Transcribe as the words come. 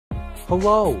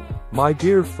Hello, my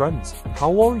dear friends,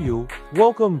 how are you?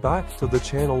 Welcome back to the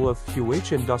channel of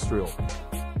QH Industrial.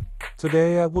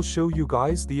 Today I will show you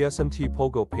guys the SMT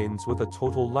Pogo pins with a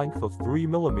total length of 3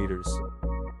 mm.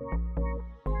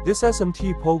 This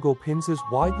SMT Pogo pins is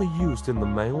widely used in the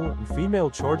male and female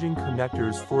charging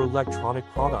connectors for electronic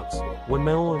products. When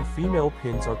male and female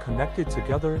pins are connected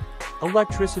together,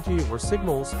 electricity or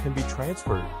signals can be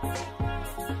transferred.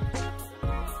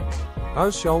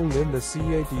 As shown in the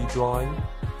CAD drawing,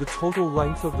 the total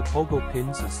length of the Pogo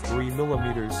pins is 3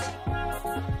 mm.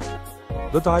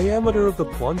 The diameter of the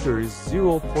plunger is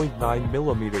 0.9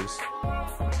 mm.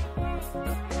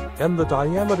 And the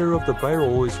diameter of the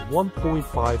barrel is 1.5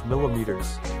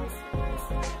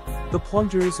 mm. The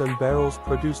plungers and barrels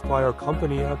produced by our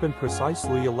company have been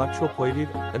precisely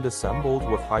electroplated and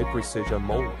assembled with high-precision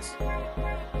molds.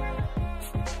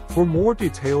 For more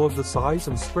detail of the size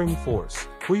and spring force,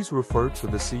 please refer to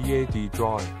the CAD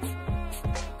drawing.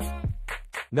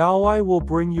 Now I will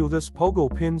bring you this Pogo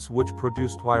pins which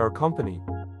produced by our company.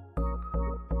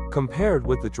 Compared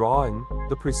with the drawing,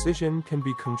 the precision can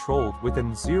be controlled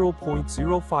within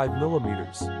 0.05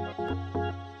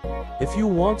 mm. If you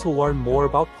want to learn more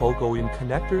about Pogo in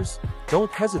connectors,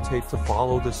 don't hesitate to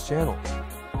follow this channel.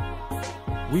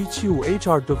 We QH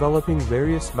are developing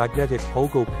various magnetic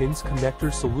Pogo pins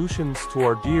connector solutions to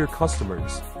our dear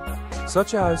customers,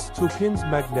 such as 2 pins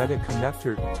magnetic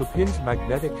connector, 2 pins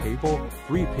magnetic cable,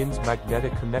 3 pins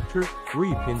magnetic connector,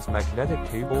 3 pins magnetic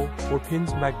cable, 4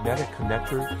 pins magnetic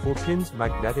connector, 4 pins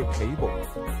magnetic cable,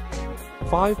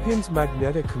 5 pins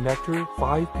magnetic connector,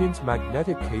 5 pins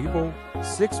magnetic cable,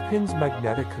 6 pins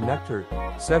magnetic connector,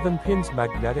 7 pins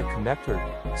magnetic connector,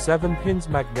 7 pins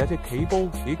magnetic cable,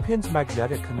 8 pins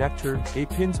magnetic connector, 8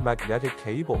 pins magnetic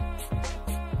cable.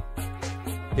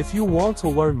 If you want to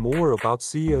learn more about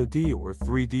CAD or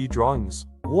 3D drawings,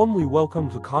 warmly welcome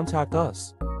to contact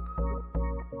us.